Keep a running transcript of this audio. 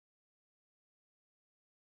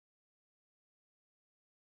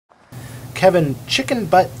Kevin Chicken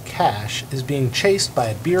Butt Cash is being chased by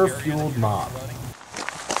a beer-fueled mob.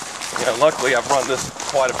 Yeah, luckily I've run this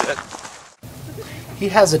quite a bit. He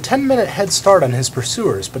has a 10-minute head start on his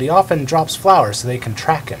pursuers, but he often drops flowers so they can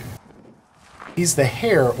track him. He's the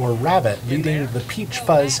hare or rabbit leading the Peach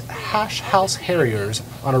Fuzz Hash House Harriers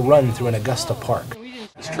on a run through an Augusta park.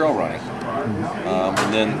 It's trail running.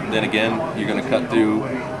 And then again, you're going to cut through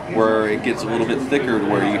where it gets a little bit thicker to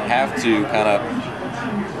where you have to kind of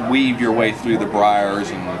weave your way through the briars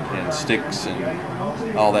and sticks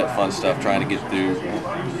and all that fun stuff trying to get through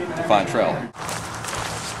to find trail.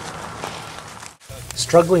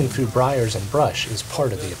 Struggling through briars and brush is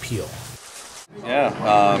part of the appeal.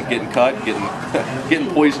 Yeah, getting cut, getting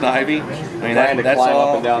poison ivy. I mean, that's climb all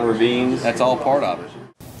up and down ravines. That's all part of it.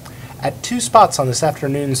 At 2 spots on this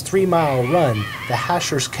afternoon's 3-mile run, the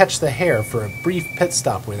Hashers catch the hare for a brief pit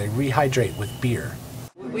stop where they rehydrate with beer.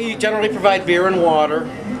 We generally provide beer and water.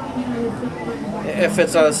 If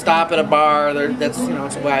it's a stop at a bar, that's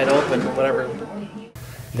it's wide open, whatever.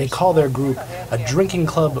 They call their group a drinking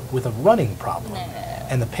club with a running problem,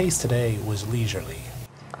 and the pace today was leisurely.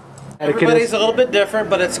 Everybody's a little bit different,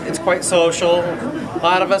 but it's quite social. A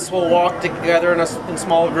lot of us will walk together in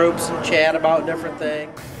small groups and chat about different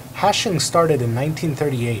things. Hashing started in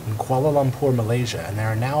 1938 in Kuala Lumpur, Malaysia, and there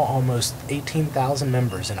are now almost 18,000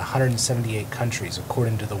 members in 178 countries,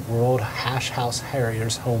 according to the World Hash House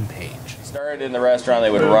Harriers homepage. Started in the restaurant,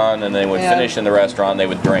 they would run, and they would finish in the restaurant, they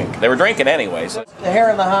would drink. They were drinking anyways. The Hare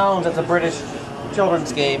and the Hounds, it's a British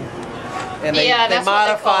children's game, and they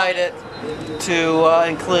modified it to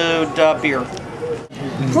include beer.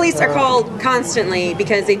 Police are called constantly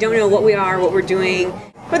because they don't know what we are, what we're doing.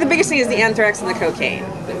 But the biggest thing is the anthrax and the cocaine.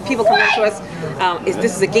 People come up to us,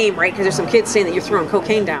 this is a game, right? Because there's some kids saying that you're throwing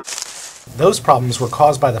cocaine down. Those problems were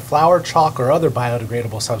caused by the flour, chalk, or other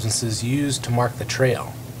biodegradable substances used to mark the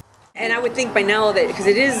trail. And I would think by now that, because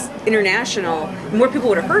it is international, more people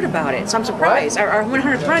would have heard about it. So I'm surprised. Our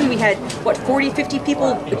 100th run, we had, 40, 50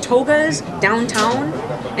 people with togas downtown,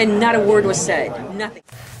 and not a word was said. Nothing.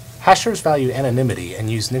 Hashers value anonymity and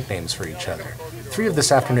use nicknames for each other. 3 of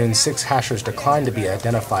this afternoon's 6 Hashers declined to be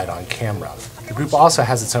identified on camera. The group also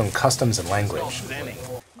has its own customs and language.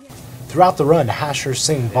 Throughout the run, Hashers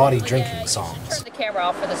sing bawdy drinking songs. Turn the camera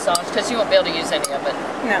off for the songs because you won't be able to use any of it.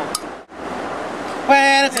 No.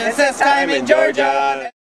 When it's this time in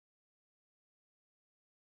Georgia,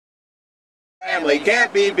 Family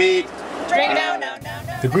can't be beat. Drink now, no.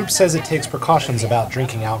 The group says it takes precautions about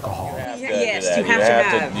drinking alcohol. Yes, you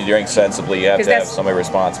have to You drink sensibly. You have to have somebody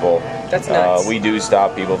responsible. That's nuts. We do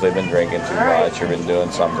stop people if they've been drinking too much or been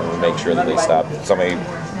doing something. We make sure that they stop.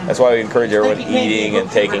 That's why we encourage everyone eating and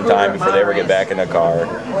taking time before they ever get back in the car.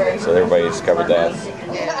 So everybody's covered that.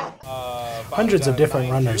 Hundreds of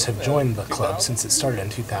different runners have joined the club since it started in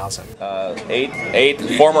 2000. Eight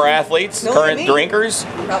former athletes, current drinkers,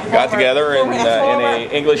 got together in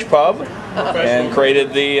an English pub and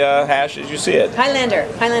created the hash as you see it.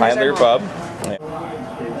 Highlander Pub.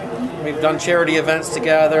 we've done charity events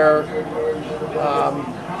together.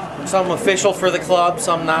 Some official for the club,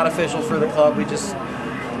 some not official for the club. We just,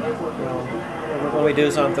 when we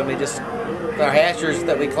do something, our hashers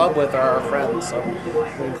that we club with are our friends. So